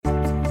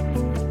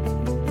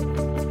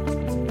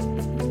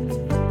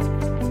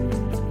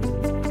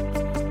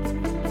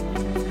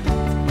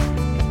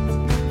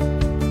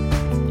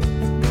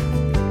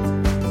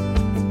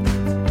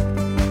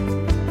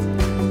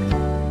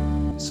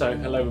So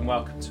hello and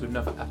welcome to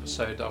another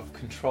episode of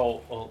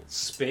Control Alt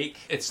Speak.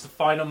 It's the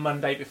final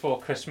Monday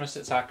before Christmas.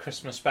 It's our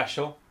Christmas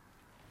special.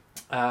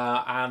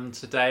 And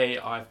today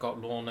I've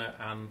got Lorna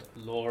and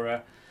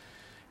Laura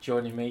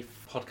joining me,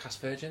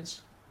 podcast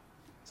virgins.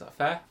 Is that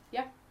fair?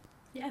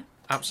 Yeah.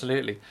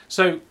 Absolutely.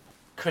 So,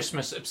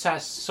 Christmas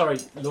obsessed. Sorry,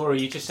 Laura,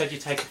 you just said you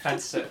take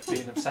offence at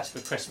being obsessed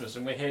with Christmas,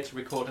 and we're here to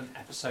record an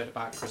episode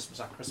about Christmas,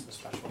 our Christmas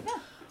special. Yeah.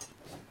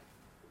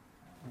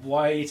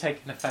 Why are you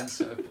taking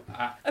offence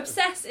at...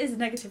 Obsess is a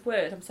negative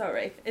word, I'm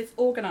sorry. It's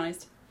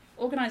organised.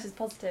 Organised is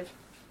positive.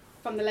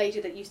 From the lady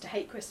that used to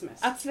hate Christmas.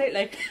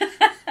 Absolutely.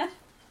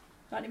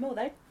 Not anymore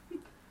though.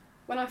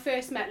 When I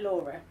first met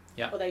Laura,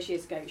 Yeah. all those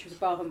years ago, she was a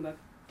bar humbug.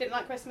 Didn't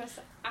like Christmas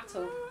at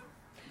all.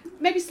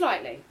 Maybe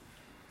slightly.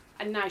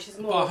 And now she's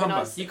more Bar organised.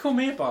 humbug. You call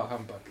me a bar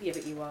humbug. Yeah,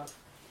 but you are.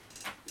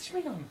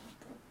 Hang on.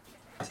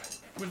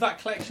 With that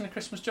collection of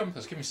Christmas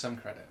jumpers, give me some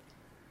credit.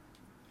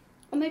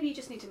 Or maybe you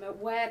just need to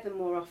wear them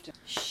more often.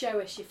 Show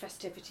us your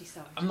festivity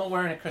side. I'm not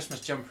wearing a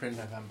Christmas jumper in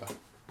November.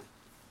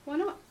 Why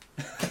not?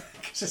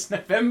 Because it's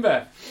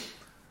November.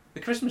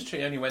 The Christmas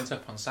tree only went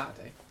up on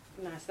Saturday.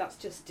 No, so that's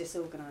just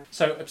disorganised.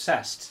 So,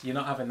 obsessed. You're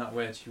not having that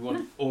word. You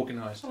want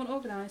organised. I want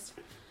organised.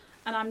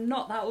 And I'm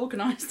not that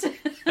organised.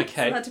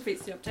 Okay. So that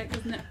defeats the object,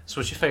 doesn't it? So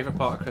what's your favourite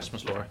part of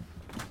Christmas, Laura?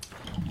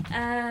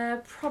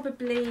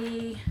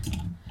 Probably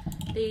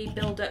the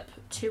build-up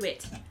to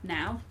it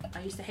now.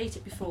 I used to hate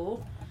it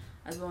before,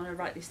 as Lorna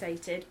rightly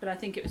stated, but I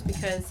think it was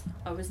because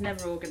I was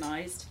never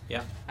organised.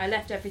 Yeah. I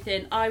left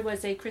everything. I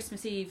was a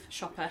Christmas Eve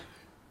shopper.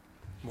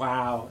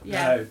 Wow.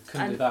 Yeah. No,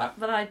 couldn't do that.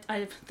 But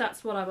I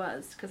that's what I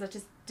was, because I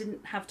just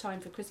didn't have time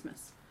for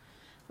Christmas.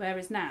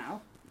 Whereas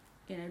now,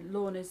 you know,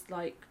 Lorna's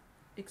like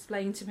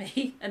explained to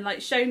me and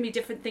like shown me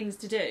different things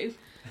to do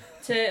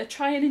to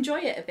try and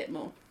enjoy it a bit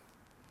more.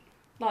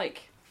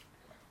 Like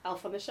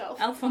Elf on the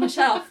Shelf. Elf on a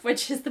Shelf,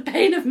 which is the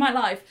bane of my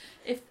life.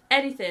 If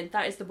anything,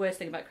 that is the worst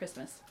thing about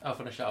Christmas. Elf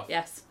on a Shelf.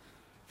 Yes.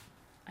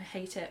 I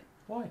hate it.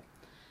 Why?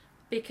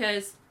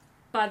 Because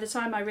by the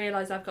time I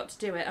realise I've got to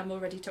do it, I'm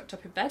already tucked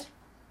up in bed.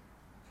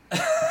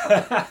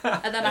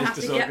 And then I have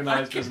to get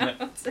back isn't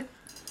it? out.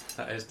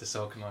 That is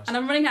disorganised. And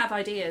I'm running out of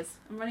ideas.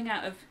 I'm running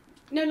out of...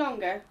 No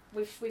longer.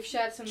 We've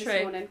shared some this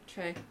morning.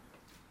 True.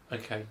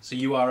 Okay, so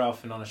you are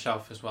elfing on a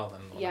shelf as well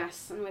then, Laura?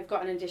 Yes, and we've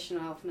got an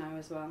additional elf now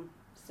as well.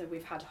 So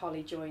we've had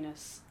Holly join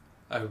us.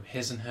 Oh,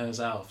 his and hers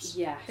elves.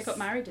 Yes. They got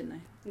married, didn't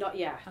they? Not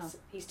yet. Oh.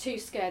 He's too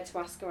scared to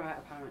ask her out,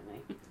 apparently.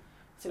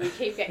 So we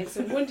keep getting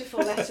some wonderful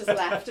letters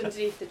left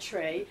underneath the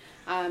tree.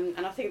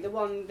 And I think the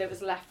one that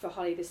was left for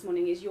Holly this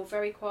morning is, "You're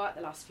very quiet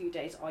the last few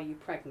days. Are you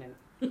pregnant?"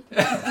 So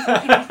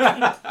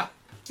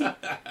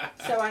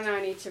I now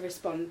need to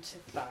respond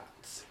to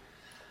that.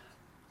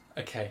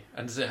 Okay,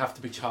 and does it have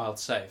to be child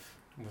safe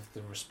with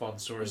the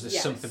response, or is this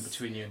Yes. something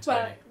between you and Tony?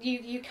 Well,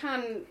 you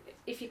can,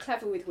 if you're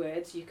clever with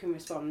words, you can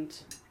respond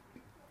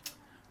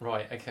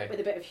Right, okay. with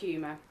a bit of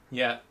humour.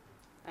 Yeah.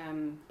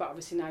 But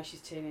obviously now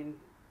she's turning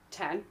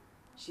 10.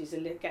 She's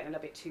getting a little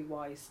bit too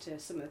wise to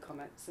some of the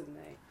comments, and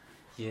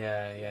they...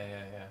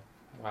 Yeah.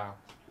 Wow.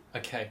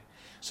 Okay.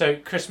 So,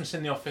 Christmas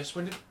in the office,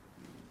 when did...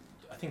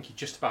 I think you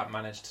just about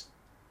managed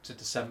to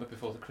December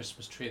before the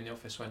Christmas tree in the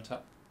office went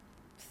up.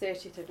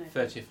 30th of November.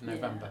 30th of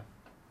November.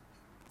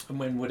 And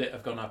when would it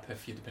have gone up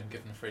if you'd have been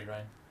given free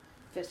rein?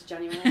 1st of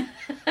January.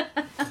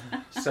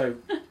 So...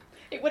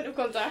 It wouldn't have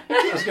gone down.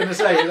 I was going to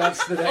say,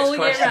 that's the next All year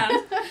question.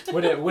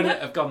 round. Would it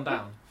have gone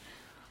down?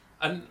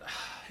 And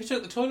who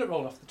took the toilet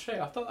roll off the tree?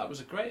 I thought that was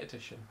a great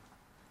addition.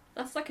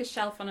 That's like a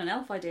shelf on an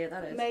elf idea,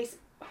 that is.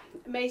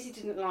 Maisie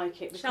didn't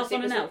like it. Shelf it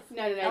on was an elf?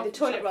 No, Elf the on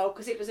toilet shelf. roll,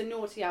 because it was a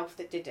naughty elf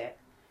that did it.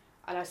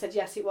 And I said,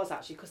 yes, it was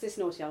actually, because this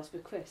naughty elf's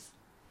with Chris.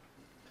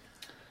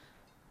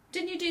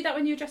 Didn't you do that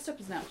when you were dressed up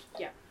as an elf?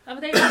 Yeah. Oh,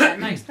 they were there,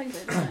 and I explained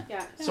it, didn't it?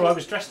 Yeah. So I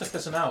was dressed up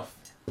as an elf.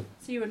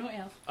 So you were a naughty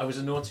elf. I was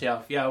a naughty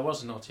elf. Yeah, I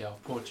was a naughty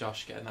elf. Poor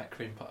Josh getting that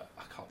cream pie.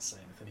 I can't say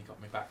anything. He got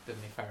me back,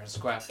 didn't he, fair and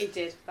square? He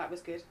did. That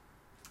was good.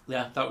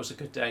 Yeah, that was a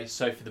good day.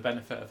 So for the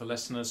benefit of the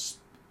listeners,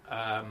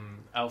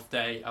 Elf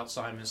Day,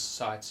 Alzheimer's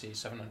Society,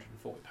 £740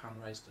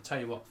 raised. I tell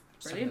you what,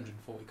 Brilliant.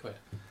 740 quid.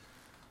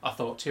 I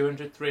thought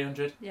 200,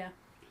 300 Yeah.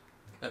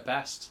 at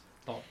best.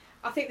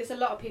 I think there's a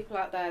lot of people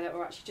out there that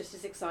were actually just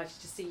as excited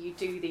to see you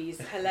do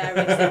these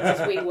hilarious things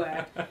as we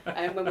were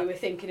when we were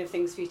thinking of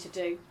things for you to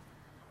do.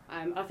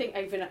 I think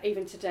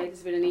even today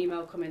there's been an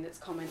email coming that's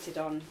commented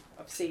on,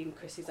 I've seen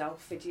Chris's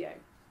elf video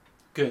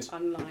Good.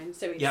 online,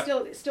 so it's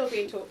Yep. still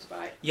being talked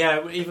about.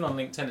 Yeah, even on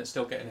LinkedIn, it's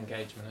still getting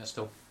engagement. It's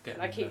still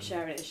getting. I keep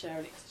sharing it because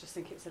I just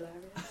think it's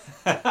hilarious.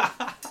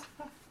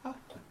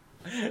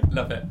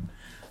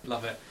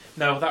 Love it.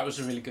 No, that was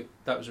a really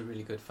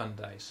good fun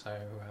day. So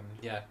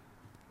yeah,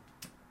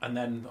 and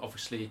then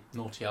obviously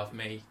naughty elf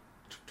me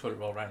toilet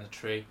roll around the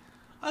tree.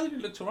 I think it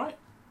looked alright.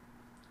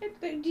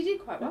 But you did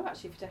quite well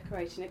actually for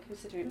decorating it,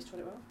 considering it was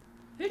toilet roll.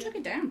 Who took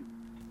it down?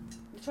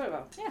 The toilet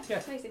roll.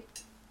 Yeah. Maisie.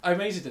 Oh,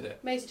 Maisie did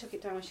it. Maisie took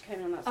it down when she came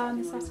in on that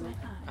On Saturday Saturday morning.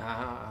 night.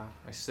 Ah,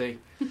 I see.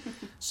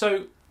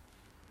 So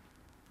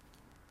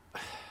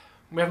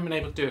we haven't been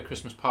able to do a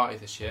Christmas party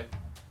this year.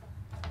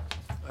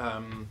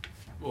 Let me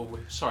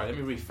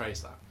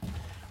rephrase that.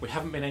 We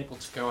haven't been able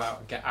to go out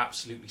and get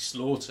absolutely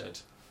slaughtered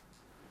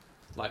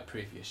like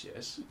previous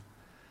years.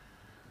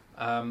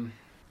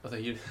 Although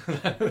you,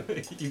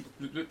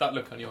 that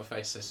look on your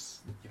face is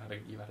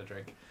you've had a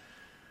drink.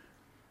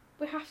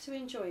 We have to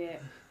enjoy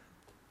it.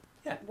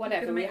 Yeah.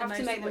 Whatever, we have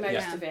to make the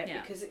most of it,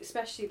 yeah. because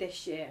especially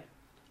this year,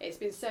 it's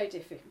been so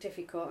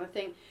difficult. I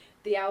think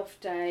the Elf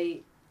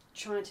Day,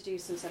 trying to do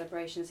some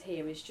celebrations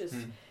here is just,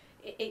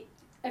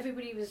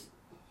 everybody was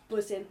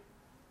buzzing.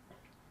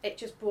 It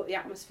just brought the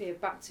atmosphere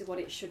back to what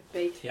it should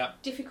be. Yeah.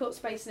 Difficult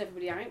spacing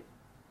everybody out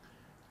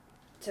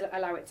to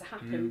allow it to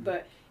happen,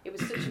 but it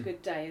was such a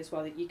good day as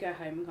well that you go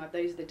home and God,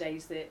 those are the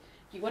days that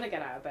you want to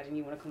get out of bed and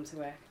you want to come to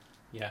work.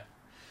 Yeah.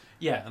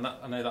 Yeah, and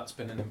I know that's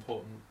been an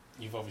important...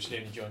 You've obviously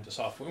only joined us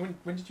after.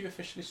 When did you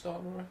officially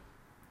start, Laura?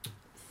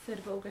 3rd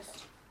of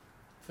August.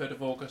 3rd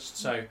of August.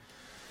 So,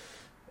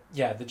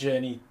 yeah, the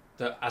journey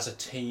that as a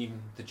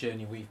team, the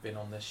journey we've been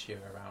on this year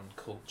around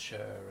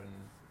culture and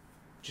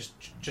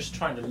just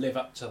trying to live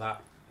up to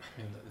that.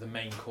 I mean, the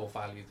main core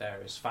value there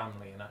is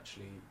family, and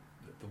actually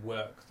the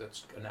work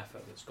and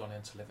effort that's gone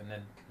into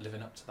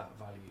living up to that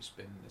value it's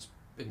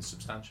been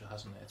substantial,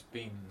 hasn't it?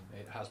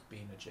 It has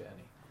been a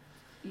journey.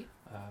 Yeah.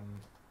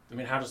 I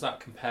mean, how does that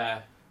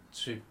compare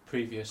to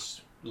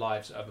previous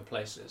lives at other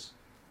places?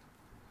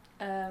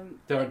 Do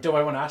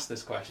I want to ask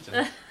this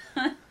question?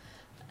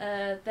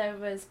 There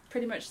was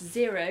pretty much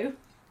 0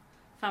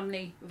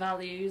 family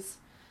values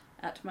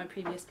at my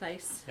previous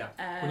place. Yeah,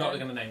 we're not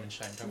going to name and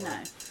shame, don't worry.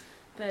 No,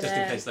 but just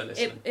in case they're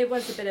listening. It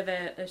was a bit of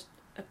a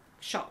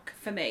shock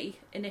for me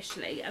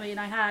initially. I mean,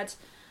 I had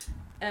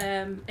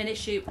an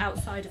issue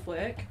outside of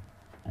work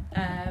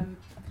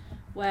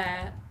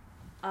where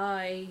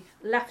I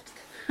left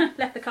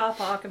the car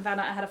park and found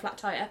out I had a flat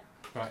tyre.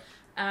 Right.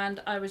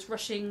 And I was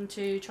rushing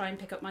to try and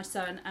pick up my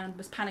son and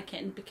was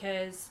panicking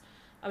because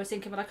I was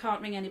thinking, well, I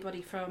can't ring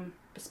anybody from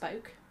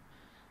Bespoke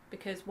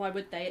because why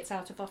would they? It's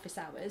out of office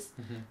hours.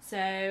 Mm-hmm. So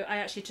I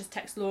actually just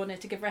text Lorna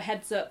to give her a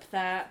heads up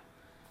that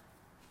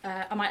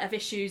I might have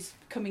issues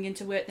coming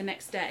into work the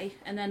next day.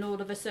 And then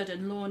all of a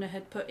sudden Lorna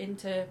had put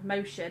into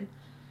motion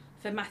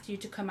for Matthew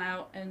to come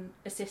out and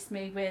assist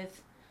me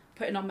with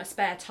putting on my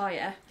spare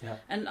tyre. Yeah.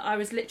 And I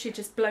was literally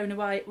just blown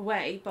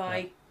away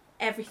by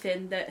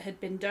everything that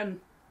had been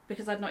done,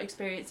 because I'd not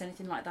experienced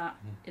anything like that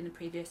in the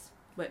previous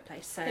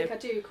workplace. So I think I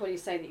do recall you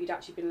saying that you'd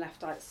actually been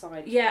left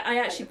outside. Yeah, I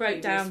actually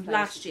broke down place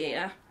last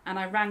year and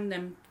I rang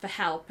them for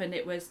help and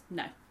it was,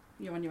 no,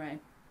 you're on your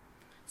own.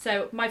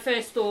 So my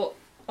first thought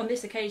on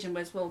this occasion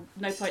was, well,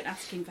 no point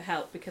asking for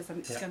help because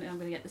I'm going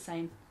to get the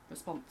same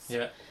response.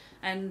 Yeah.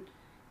 And,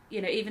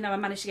 you know, even though I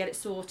managed to get it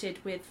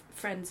sorted with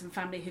friends and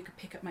family who could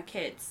pick up my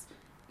kids,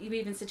 you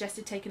even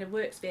suggested taking a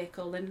works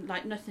vehicle and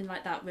like nothing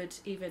like that would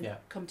even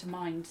come to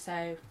mind.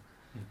 So,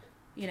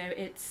 you know,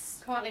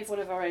 it's... Can't leave one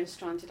of our own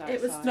stranded outside.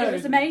 It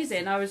was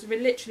amazing. I was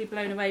literally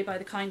blown away by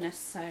the kindness.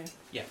 So,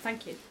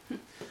 thank you.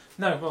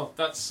 No, well,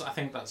 I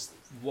think that's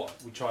what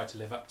we try to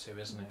live up to,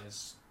 isn't it?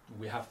 Is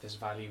we have this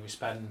value. We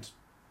spend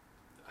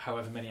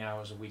however many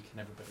hours a week in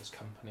everybody's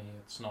company.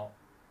 It's not,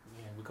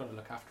 you know, we've got to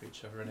look after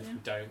each other, and if we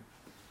don't,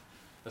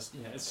 that's,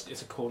 you know,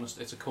 it's a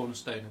cornerstone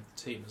of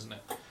the team, isn't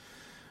it?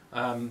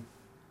 And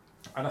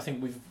I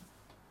think we've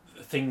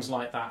things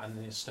like that,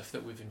 and the stuff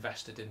that we've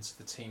invested into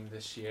the team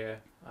this year.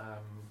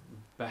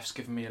 Beth's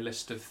given me a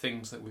list of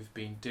things that we've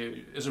been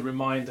doing as a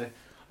reminder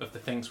of the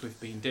things we've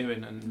been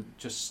doing, and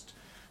just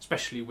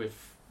especially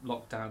with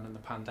lockdown and the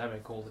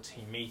pandemic, all the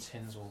team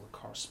meetings, all the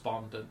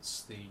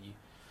correspondence, the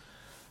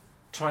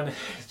trying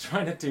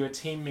to do a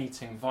team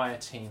meeting via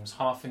Teams,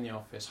 half in the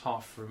office,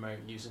 half remote,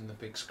 using the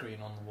big screen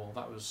on the wall.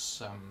 That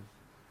was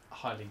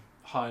highly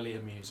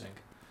amusing.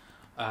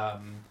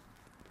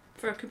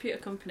 For a computer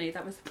company,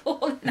 that was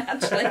appalling,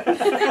 actually.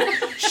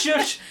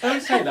 Shush!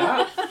 Don't say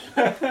that.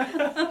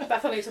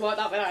 Beth will need to work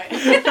that one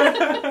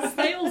out.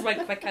 Snails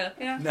went quicker.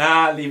 Yeah.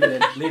 Nah, leave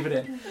it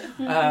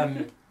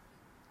in.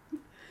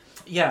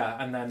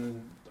 Yeah, and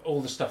then all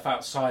the stuff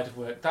outside of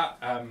work. That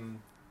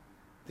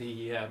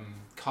the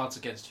Cards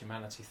Against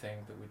Humanity thing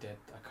that we did.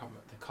 I can't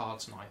remember, the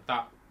cards night.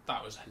 That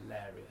was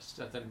hilarious.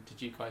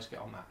 Did you guys get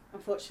on that?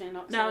 Unfortunately,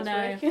 not.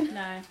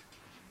 No.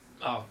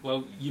 Oh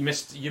well, you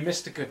missed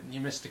a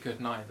good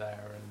night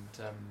there,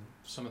 and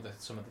some of the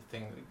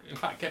things. In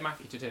fact, get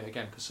Matthew to do it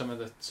again, because some of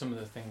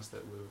the things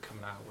that we were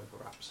coming out with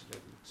were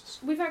absolutely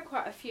just... We've had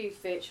quite a few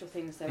virtual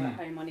things though at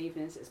home on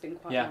evenings. It's been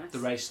quite nice. Yeah, the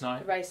race night.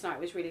 The race night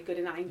was really good,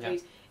 and that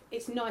includes.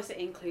 It's nice it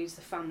includes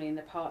the family and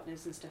the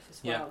partners and stuff as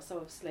well. Yeah. So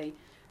obviously,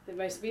 the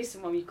most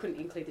recent one you couldn't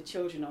include the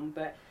children on,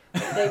 but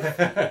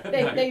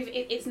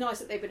it's nice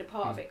that they've been a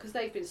part of it, because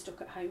they've been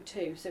stuck at home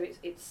too. So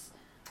it's.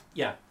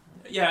 Yeah.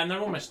 Yeah, and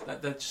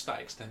they're just that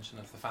extension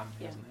of the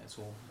family, isn't it?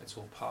 It's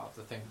all part of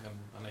the thing. And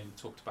I know you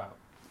talked about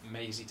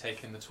Maisie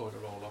taking the toilet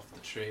roll off the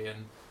tree,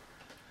 and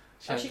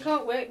she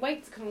can't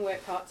wait to come and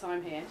work part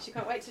time here. She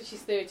can't wait till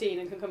she's 13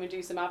 and can come and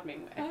do some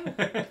admin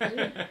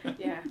work.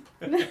 Yeah.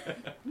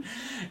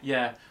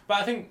 Yeah,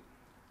 but I think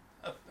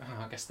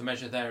I guess the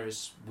measure there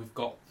is we've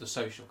got the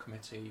social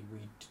committee.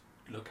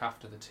 look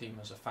after the team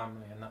as a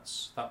family, and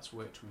that's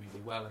worked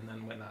really well. And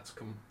then when that's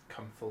come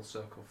full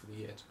circle for the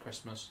year to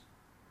Christmas,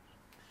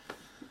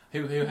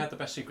 who had the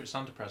best Secret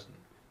Santa present?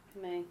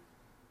 Me.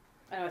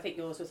 Oh, I think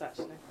yours was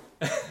actually.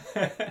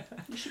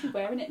 You should be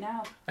wearing it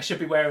now. I should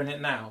be wearing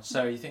it now.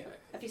 So you think?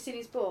 Have you seen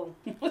his ball?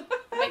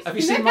 Have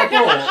you seen my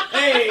ball?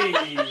 Hey!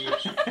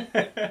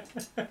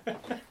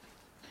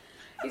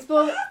 His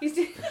ball.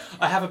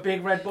 I have a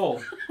big red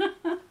ball.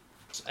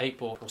 It's 8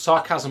 ball.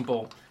 Sarcasm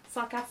ball.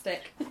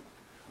 Sarcastic.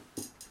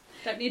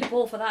 Don't need a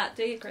ball for that,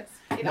 do you, Chris?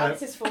 It No.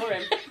 answers for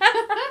him.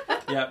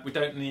 Yeah, we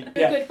don't need. A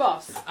good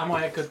boss. Am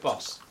I a good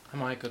boss?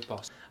 Am I a good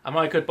boss? Am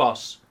I a good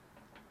boss?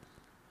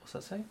 What's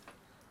that say?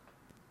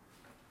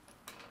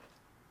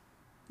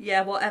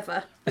 Yeah,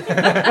 whatever.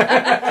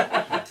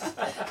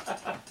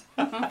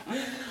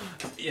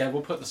 Yeah,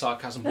 we'll put the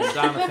sarcasm ball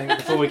down, I think,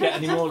 before we get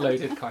any more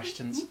loaded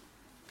questions.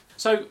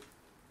 So,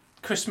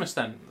 Christmas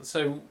then.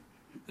 So,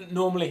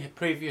 normally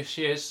previous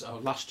years,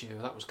 last year,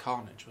 that was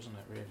carnage, wasn't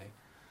it, really?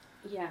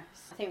 Yes.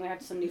 I think we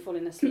had somebody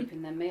falling asleep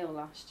in their meal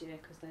last year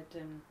because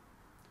they'd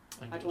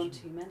had one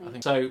too many. I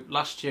think so.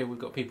 Last year, we've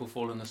got people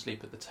falling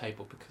asleep at the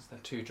table because they're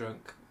too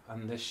drunk.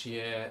 And this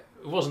year,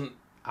 it wasn't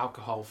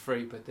alcohol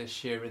free, but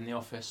this year in the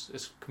office,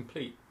 it's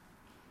complete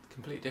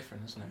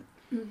different, isn't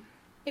it?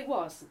 It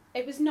was.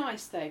 It was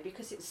nice though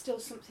because it's still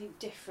something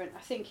different. I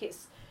think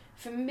it's,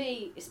 for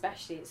me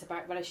especially, it's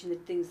about relishing the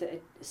things that are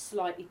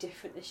slightly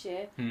different this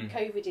year.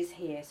 COVID is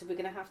here, so we're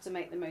going to have to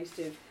make the most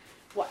of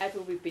whatever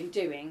we've been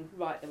doing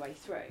right the way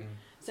through.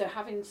 So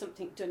having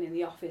something done in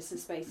the office and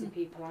spacing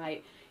people out,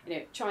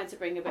 trying to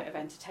bring a bit of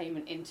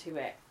entertainment into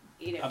it.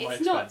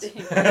 It's not,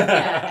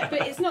 yeah,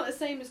 but it's not the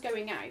same as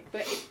going out.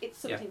 But it's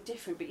something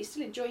different. But you're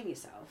still enjoying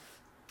yourself.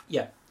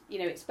 Yeah.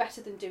 It's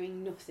better than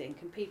doing nothing,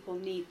 and people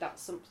need that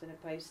something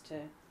opposed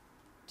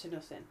to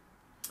nothing.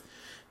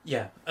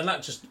 Yeah, and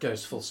that just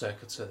goes full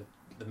circle to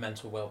the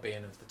mental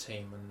well-being of the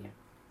team, and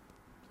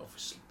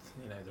obviously,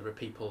 there are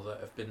people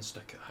that have been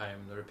stuck at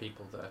home, there are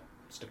people that are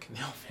stuck in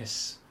the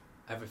office,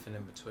 everything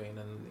in between,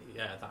 and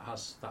that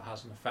has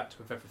an effect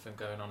with everything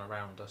going on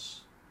around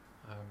us.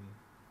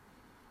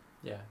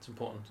 It's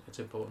important. It's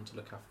important to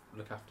look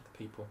after the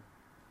people.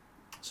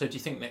 So, do you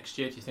think next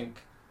year? Do you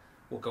think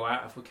we'll go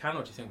out if we can,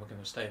 or do you think we're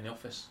going to stay in the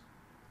office?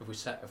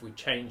 Have we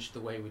changed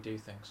the way we do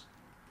things?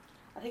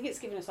 I think it's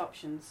given us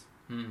options.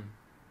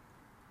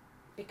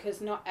 Because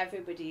not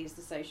everybody is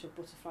the social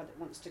butterfly that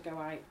wants to go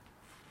out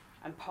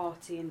and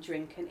party and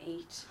drink and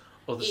eat.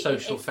 Or the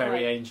social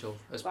fairy angel,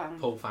 as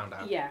Paul found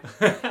out. Yeah,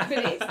 but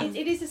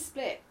it is a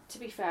split, to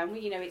be fair. And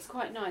it's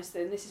quite nice, though,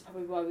 and this is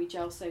probably why we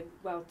gel so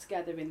well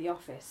together in the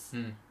office,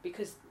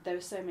 because there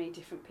are so many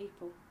different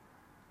people.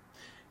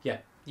 Yeah,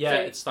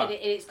 so it's that.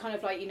 It's kind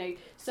of like,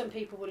 some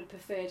people would have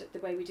preferred the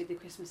way we did the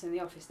Christmas in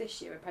the office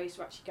this year, opposed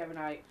to actually going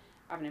out,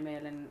 having a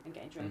meal and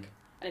getting drunk.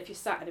 And if you're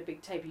sat at a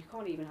big table, you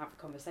can't even have a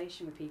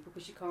conversation with people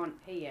because you can't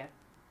hear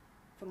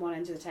from one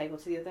end of the table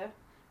to the other.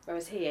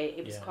 Whereas here,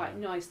 it was quite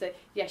nice that,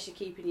 yes, you're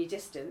keeping your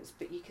distance,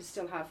 but you can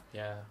still have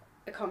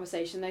a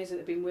conversation. Those that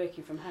have been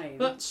working from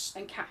home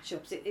and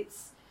catch-ups,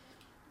 it's...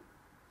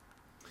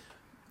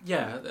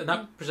 Yeah, and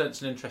that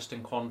presents an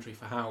interesting quandary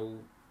for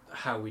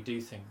how we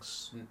do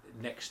things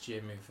next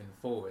year moving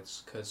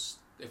forwards, because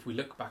if we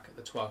look back at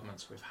the 12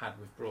 months we've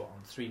brought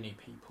on 3 new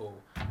people,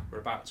 we're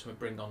about to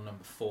bring on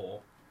number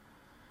 4,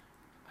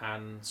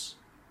 and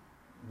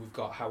we've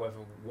got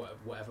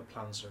whatever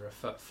plans are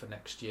afoot for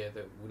next year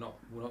that we're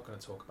not going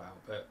to talk about,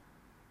 but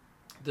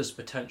there's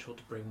potential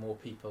to bring more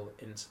people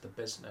into the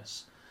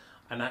business,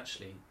 and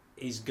actually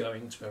is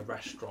going to a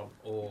restaurant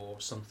or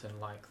something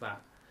like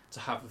that to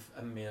have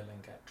a meal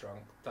and get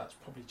drunk. That's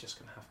probably just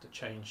going to have to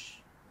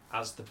change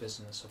as the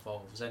business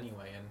evolves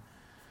anyway. And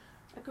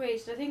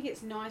agreed. I think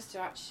it's nice to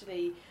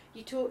actually,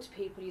 you talk to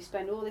people, you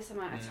spend all this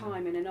amount of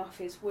time in an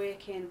office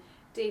working,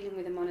 dealing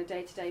with them on a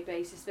day-to-day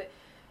basis, but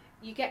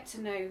you get to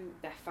know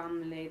their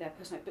family, their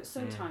personality, but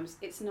sometimes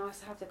it's nice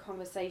to have the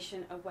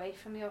conversation away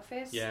from the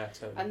office. Yeah,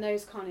 totally. And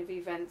those kind of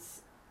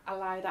events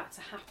allow that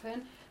to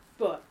happen.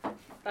 But,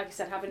 like I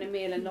said, having a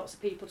meal and lots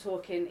of people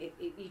talking,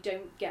 you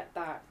don't get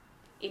that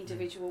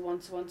individual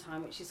one-to-one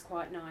time, which is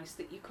quite nice,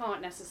 that you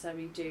can't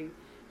necessarily do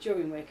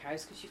during work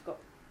hours because you've got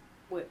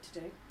work to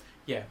do.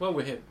 Yeah, well,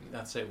 we're here.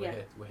 That's it. We're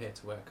here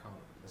to work, aren't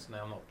we? Listen,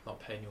 I'm not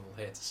paying you all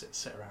here to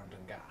sit around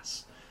and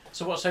gas.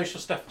 So, what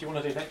social stuff do you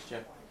want to do next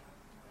year?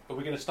 Are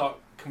we going to start?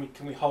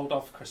 Can we hold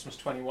off Christmas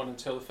 21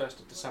 until the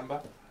 1st of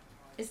December?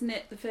 Isn't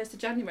it the 1st of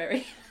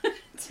January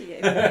to you?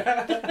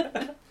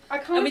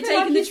 Are we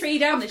taking the tree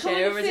down this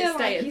year, or is it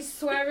staying? Like he's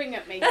swearing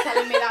at me,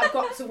 telling me that I've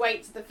got to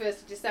wait to the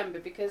 1st of December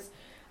because,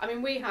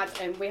 we had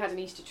an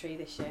Easter tree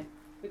this year.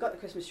 We got the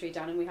Christmas tree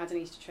down and we had an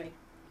Easter tree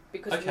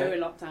because we were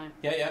in lockdown.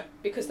 Yeah.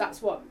 Because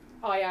that's what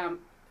I am.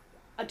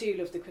 I do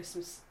love the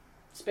Christmas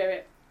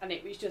spirit, and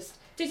it was just.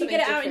 Did you get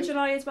it out in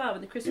July as well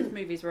when the Christmas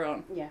movies were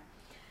on? Yeah.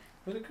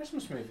 Were the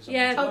Christmas movies on?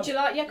 Yeah. As well? Oh,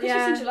 July. Yeah,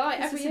 Christmas in July.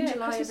 Christmas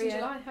every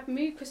year. Have Christmas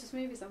movies on. Christmas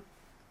movies on.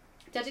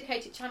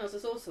 Dedicated channels,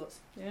 there's all sorts.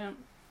 Yeah.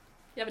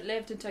 You haven't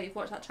lived until you've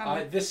watched that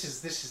channel. This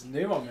is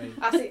new on me.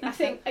 I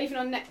think even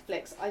on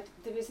Netflix,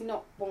 there is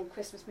not one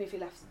Christmas movie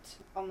left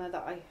on there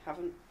that I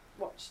haven't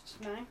watched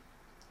now.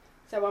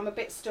 So I'm a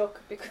bit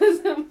stuck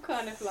because I'm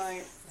kind of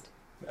like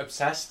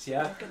Obsessed,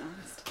 yeah.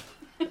 Organised.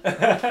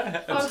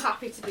 I'm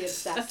happy to be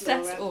obsessed.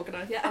 Obsessed, Laura.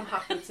 organised. Yeah. I'm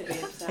happy to be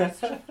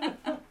obsessed.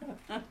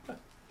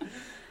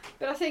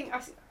 But I think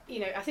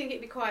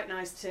it'd be quite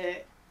nice to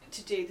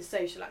do the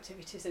social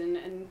activities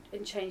and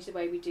change the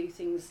way we do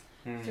things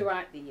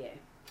throughout the year.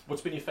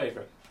 What's been your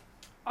favourite?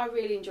 I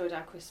really enjoyed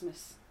our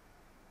Christmas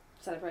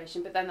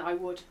celebration, but then I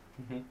would,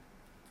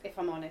 if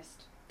I'm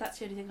honest. That's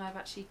the only thing I've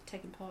actually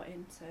taken part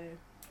in, so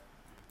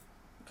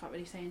I can't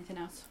really say anything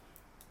else.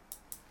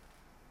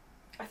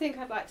 I think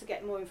I'd like to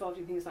get more involved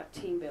in things like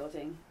team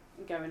building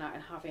and going out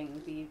and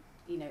having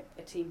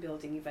a team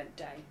building event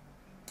day.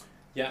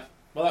 Yeah,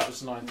 well, that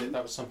was an idea.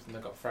 That was something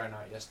that got thrown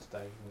out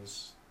yesterday.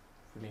 Was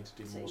we need to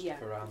do more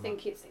stuff around. I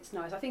think it's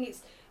nice. I think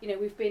it's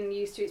we've been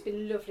used to. It's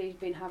been lovely. We've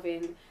been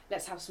having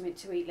let's have something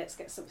to eat. Let's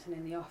get something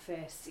in the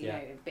office. You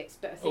know, bits.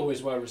 But I think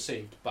always well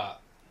received,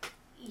 but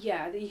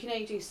yeah, you can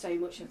only do so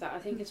much of that. I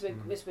think as the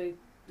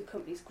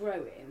company's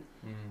growing,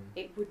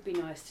 it would be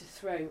nice to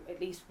throw at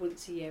least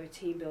once a year a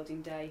team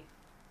building day.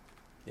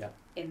 Yeah.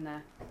 In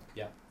there.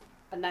 Yeah.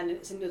 And then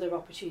it's another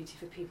opportunity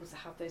for people to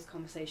have those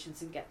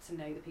conversations and get to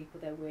know the people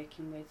they're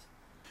working with.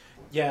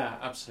 Yeah,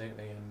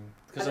 absolutely, and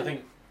because I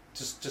think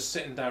just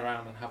sitting down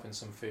around and having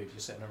some food, you're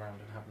sitting around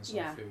and having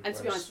some food. And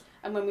to be honest,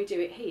 and when we do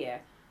it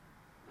here,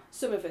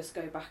 some of us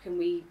go back and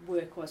we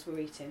work whilst we're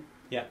eating.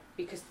 Yeah.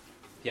 Because.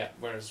 Yeah,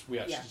 whereas we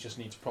actually just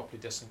need to properly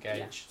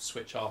disengage,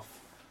 switch off,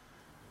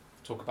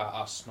 talk about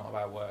us, not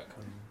about work.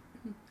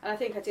 And I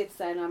think I did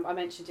say, and I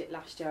mentioned it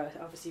last year,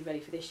 obviously ready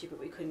for this year, but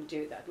we couldn't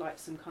do it. I'd like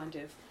some kind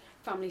of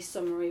family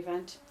summer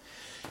event.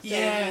 So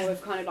more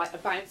of kind of like a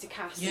bouncy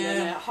castle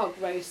and a hog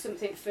roast,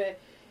 something for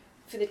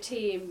the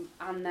team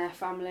and their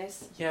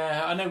families.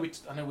 Yeah, I know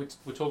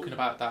we're talking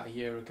about that a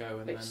year ago,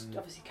 and which then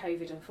obviously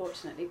COVID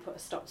unfortunately put a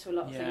stop to a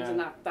lot of things, and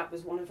that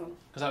was one of them.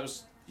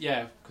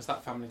 Because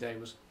that family day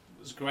was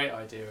a great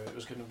idea. It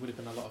would have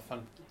been a lot of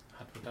fun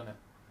had we done it.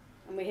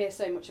 And we hear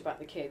so much about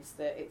the kids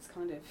that it's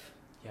kind of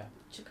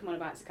chuck them on a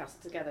bouncy castle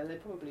together. They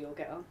probably all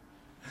get on.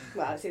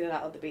 Well, it's either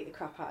that or they beat the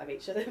crap out of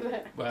each other.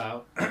 But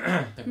well,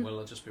 then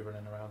we'll just be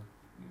running around,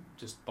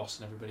 just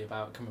bossing everybody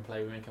about. Come and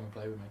play with me. Come and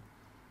play with me.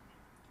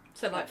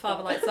 So like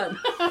father, like son.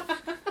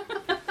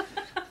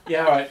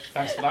 Yeah, all right.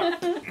 Thanks for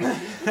that.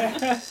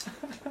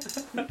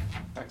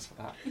 Thanks for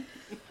that.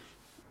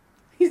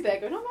 He's there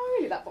going, I'm not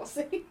really that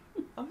bossy.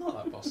 I'm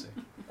not that bossy.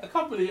 I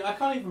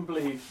can't even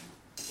believe.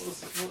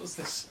 What was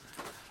this?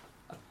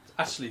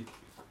 Actually,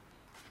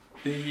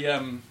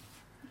 the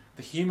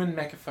Human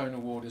Megaphone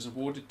Award is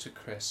awarded to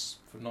Chris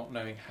for not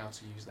knowing how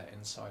to use their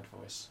inside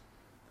voice,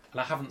 and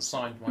I haven't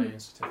signed my own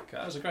certificate.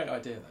 That was a great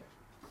idea,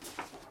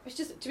 though. It's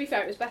just, to be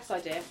fair, it was best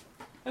idea.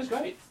 It was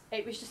great.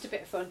 It was just a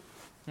bit of fun,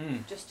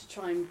 just to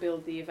try and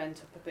build the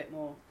event up a bit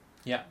more.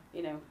 Yeah.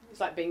 It's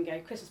like bingo,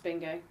 Christmas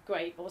bingo.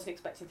 Great. I wasn't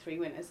expecting 3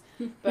 winners,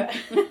 but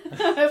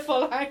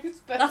full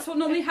house. But that's what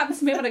normally happens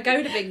to me when I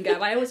go to bingo.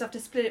 I always have to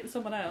split it with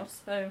someone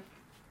else. So.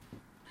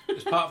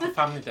 As part of the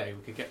family day,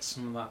 we could get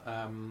some of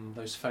that,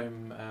 those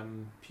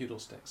foam poodle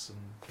sticks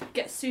and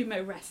get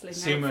sumo wrestling.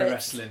 Sumo outfits.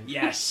 wrestling,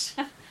 yes.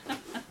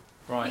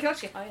 Right. You can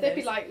actually hire they'd those.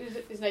 be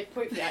like, there's no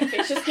point for the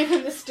outfits, just give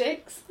them the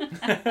sticks.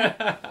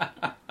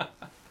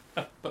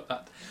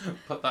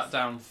 Put that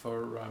down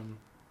for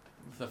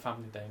the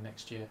family day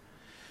next year.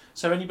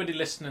 So anybody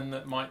listening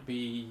that might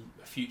be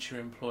a future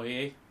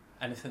employee,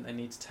 anything they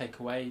need to take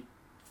away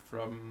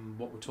from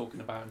what we're talking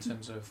about in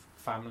terms of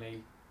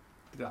family,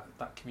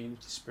 that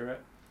community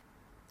spirit?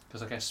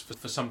 Because I guess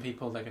for some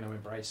people they're going to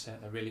embrace it,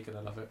 they're really going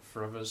to love it.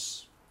 For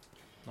others,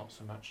 not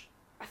so much.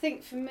 I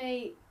think for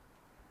me,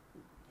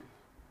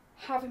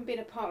 having been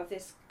a part of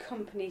this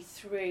company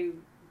through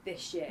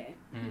this year,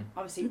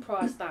 obviously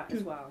prior to that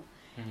as well,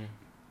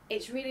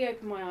 it's really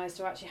opened my eyes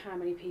to actually how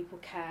many people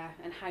care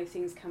and how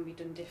things can be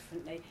done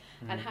differently,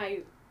 and how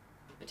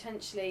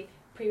potentially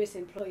previous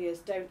employers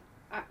don't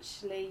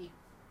actually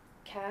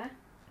care.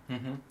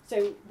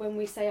 So when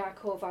we say our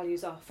core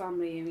values are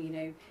family,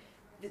 and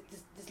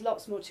there's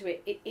lots more to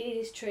it. It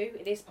is true.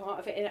 It is part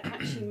of it, and it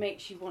actually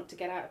makes you want to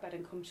get out of bed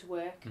and come to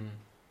work.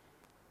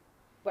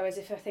 Whereas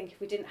if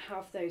we didn't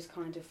have those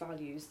kind of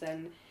values,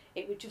 then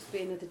it would just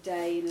be another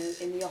day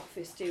in the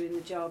office doing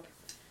the job.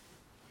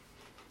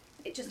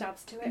 It just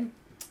adds to it.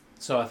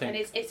 So I think,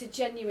 and it's a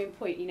genuine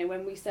point.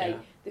 When we say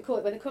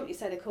when the company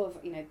say the core,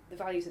 the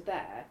values are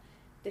there,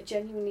 they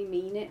genuinely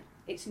mean it.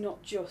 It's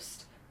not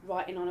just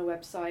writing on a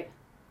website,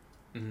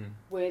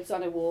 words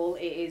on a wall.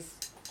 It is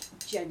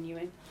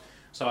genuine.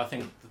 So I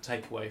think the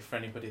takeaway for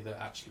anybody that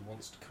actually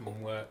wants to come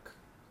and work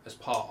as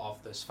part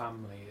of this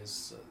family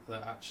is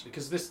that actually,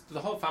 because the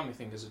whole family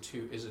thing is a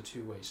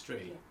two-way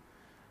street.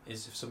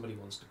 Is if somebody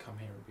wants to come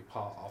here and be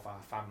part of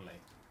our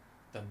family,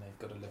 then they've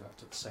got to live up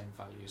to the same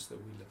values that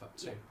we live up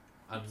to.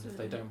 And if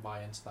they don't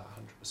buy into that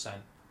 100%,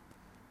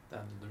 then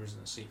there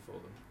isn't a seat for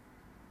them.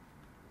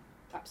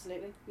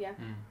 Absolutely, yeah.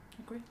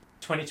 Agree.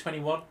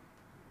 2021,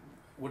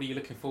 what are you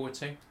looking forward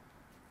to?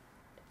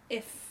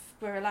 If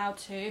we're allowed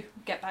to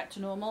get back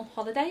to normal,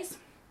 holidays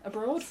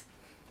abroad.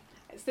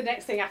 It's the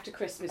next thing after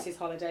Christmas is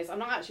holidays. I'm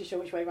not actually sure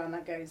which way around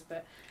that goes,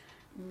 but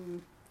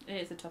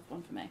It is a tough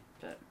one for me,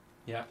 but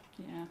Yeah.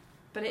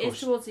 But it is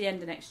towards the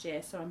end of next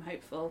year, so I'm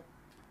hopeful.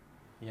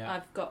 Yeah.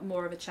 I've got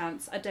more of a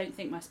chance. I don't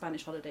think my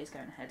Spanish holiday's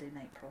going ahead in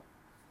April.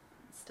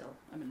 Still,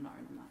 I'm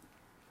admiring on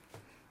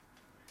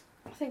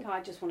that. I think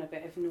I just want a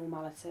bit of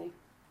normality.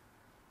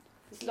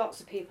 There's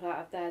lots of people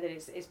out there that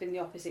it's been the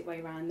opposite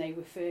way around. They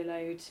were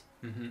furloughed,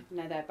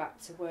 now they're back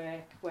to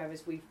work,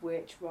 whereas we've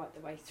worked right the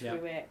way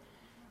through it.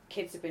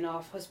 Kids have been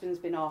off, husband's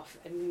been off,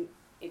 and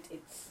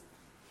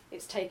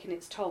it's taken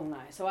its toll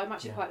now. So I'm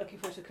actually quite looking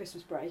forward to a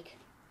Christmas break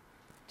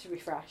to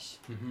refresh.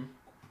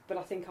 But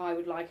I think I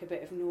would like a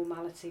bit of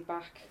normality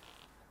back.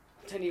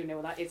 I don't even know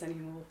what that is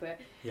anymore,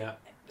 but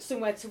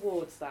somewhere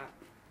towards that.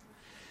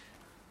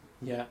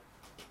 Yeah.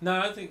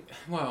 No, I think,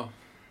 well,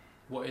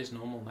 what is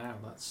normal now?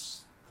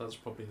 That's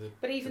probably the.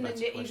 But even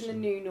the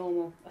new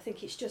normal, I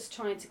think it's just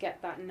trying to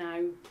get that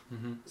now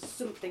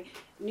something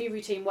new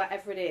routine,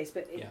 whatever it is,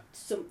 but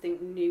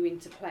something new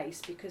into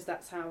place, because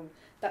that's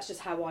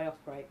just how I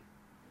operate.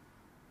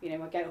 You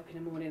know, I get up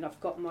in the morning, I've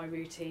got my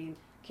routine.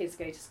 Kids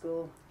go to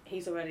school,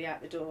 he's already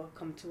out the door,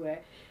 come to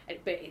work.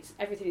 But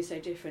everything is so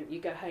different. You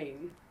go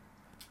home,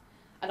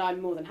 and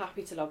I'm more than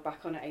happy to log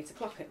back on at 8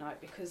 o'clock at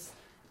night because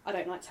I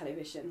don't like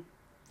television.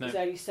 No. There's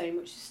only so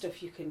much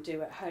stuff you can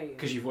do at home.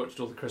 Because you've watched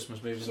all the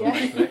Christmas movies on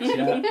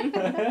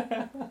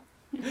Netflix,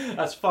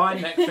 That's fine,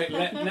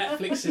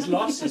 Netflix's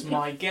loss is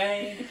my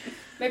gain.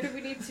 Maybe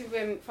we need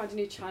to find a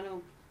new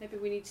channel. Maybe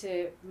we need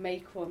to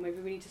make one.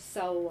 Maybe we need to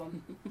sell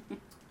one.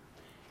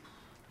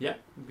 Yeah,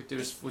 we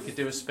could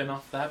do a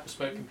spin-off there,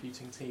 Bespoke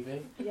Computing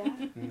TV. Yeah.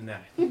 No.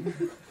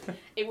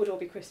 It would all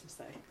be Christmas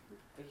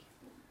though.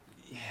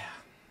 Yeah.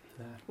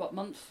 No. What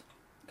month?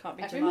 Can't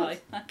be Every July.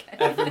 month. Okay.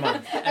 Every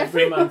month.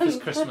 Every month is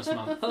Christmas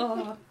month.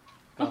 Oh.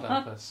 God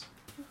help us.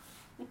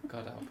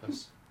 God help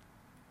us.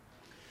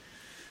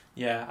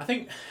 Yeah, I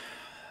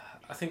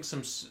think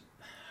some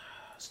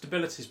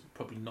stability is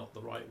probably not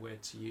the right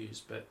word to use,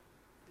 but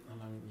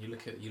you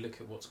look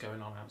at what's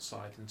going on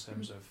outside in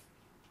terms of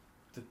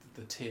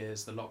the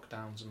tiers, the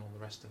lockdowns, and all the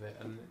rest of it,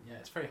 and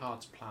it's very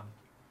hard to plan.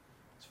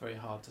 It's very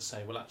hard to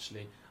say, well,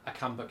 actually, I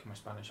can book my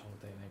Spanish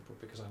holiday in April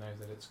because I know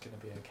that it's going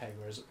to be okay.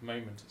 Whereas at the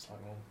moment, it's like,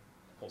 well,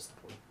 what's the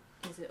point?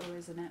 Is it or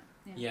isn't it?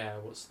 Yeah.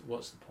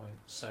 What's the point?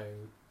 So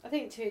I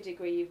think to a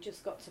degree, you've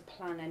just got to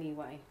plan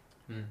anyway,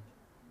 and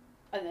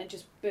then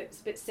just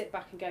sit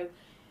back and go.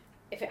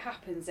 If it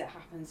happens, it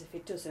happens. If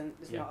it doesn't,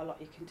 there's not a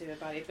lot you can do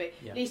about it. But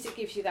at least it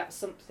gives you that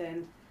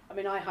something. I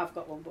mean, I have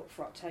got one booked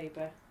for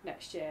October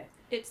next year.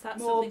 It's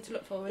something to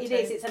look forward to. It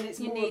is. It's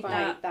you more need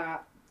about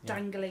that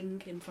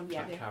dangling in front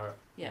of you. Carrot.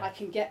 Yeah. I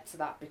can get to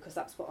that because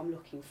that's what I'm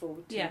looking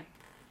forward to. Yeah.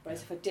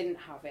 Whereas if I didn't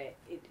have it,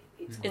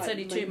 it's It's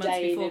only 2 months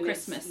before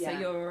Christmas, so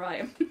you're all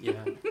right.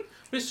 Yeah. But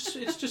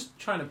it's just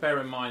trying to bear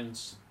in mind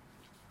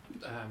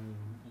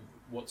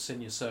what's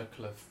in your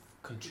circle of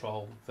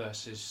control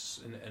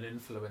versus an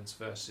influence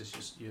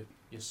versus your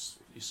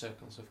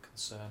circles of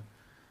concern,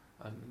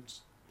 and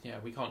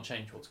we can't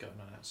change what's going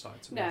on outside,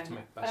 so we have to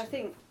make the best I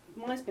think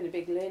mine's been a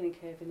big learning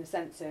curve in the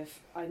sense of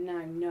I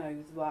now know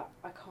that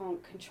I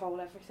can't control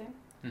everything.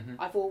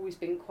 I've always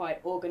been quite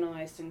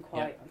organised and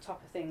quite on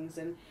top of things,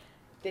 and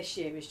this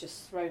year has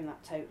just thrown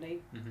that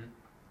totally.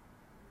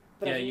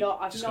 But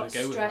I've not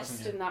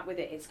stressed in that with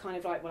it. It's kind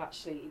of like, well,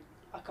 actually,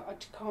 I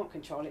can't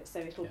control it, so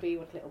it'll be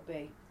what it'll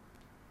be.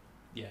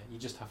 Yeah, you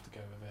just have to go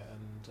with it,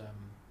 and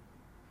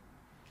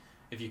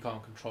if you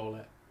can't control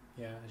it,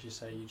 as you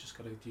say, you just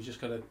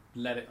gotta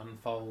let it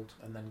unfold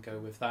and then go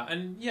with that.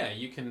 And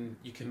you can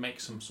make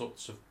some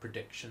sorts of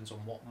predictions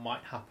on what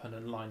might happen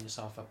and line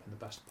yourself up in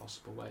the best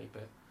possible way,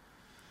 but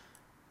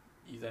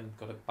you then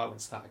got to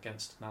balance that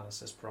against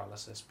analysis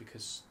paralysis,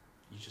 because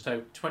so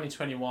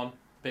 2021,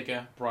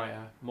 bigger,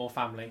 brighter, more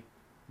family,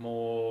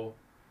 more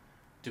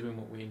doing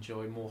what we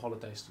enjoy, more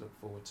holidays to look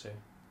forward to,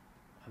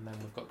 and then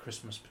we've got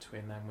Christmas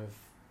between them with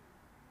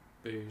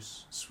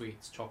booze,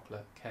 sweets,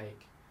 chocolate,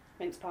 cake,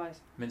 mince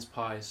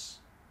pies.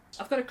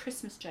 I've got a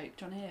Christmas joke.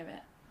 Do you want to hear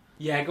it?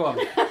 Yeah, go on.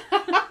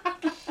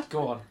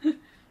 Go on.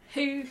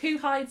 Who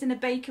hides in a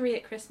bakery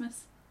at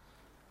Christmas?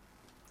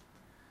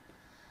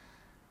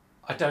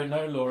 I don't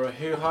know, Laura.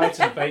 Who hides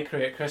in a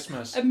bakery at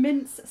Christmas? A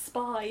mince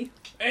spy.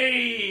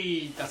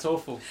 Hey, that's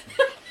awful.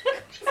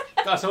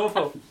 That's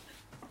awful.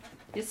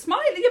 You're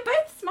smiling. You're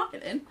both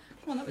smiling.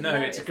 Oh, that was no,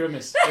 hilarious. it's a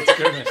grimace. It's a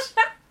grimace.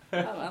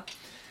 Oh well.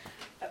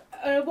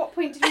 At what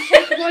point did we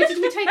take her? Why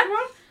did we take her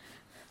on?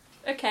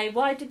 Okay,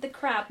 why did the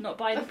crab not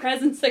buy the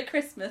presents at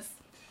Christmas?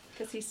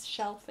 Because he's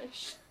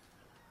shellfish.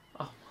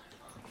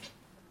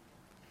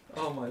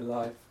 Oh my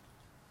life.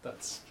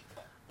 That's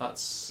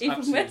Even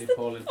absolutely worse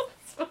appalling.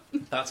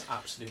 That's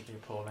absolutely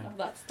appalling. Oh,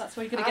 that's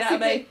what you're going to get at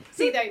me.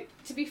 See though,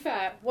 to be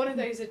fair, one of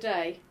those a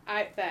day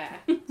out there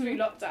through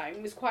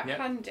lockdown was quite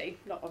handy.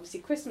 Not obviously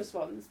Christmas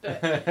ones, but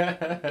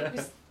it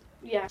was.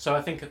 Yeah. So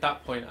I think at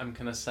that point I'm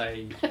going to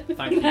say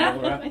thank you,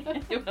 Laura.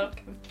 You're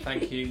welcome.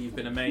 Thank you, you've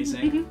been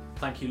amazing.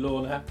 Thank you,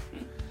 Lorna.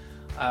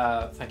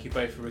 Thank you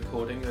both for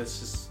recording.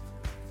 This is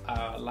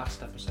our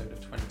last episode of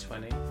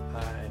 2020.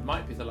 It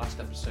might be the last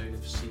episode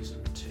of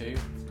season 2,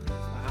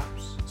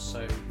 perhaps.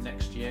 So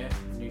next year,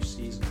 new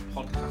season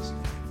of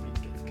podcasting. We need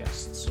to get the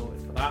guests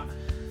sorted for that.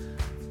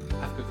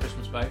 Have a good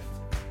Christmas, both.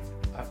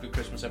 Have a good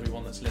Christmas,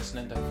 everyone that's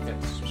listening. Don't forget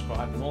to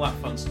subscribe and all that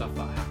fun stuff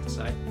that I have to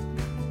say.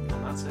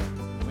 And that's it.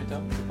 We're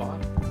done. Goodbye.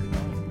 Good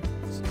night.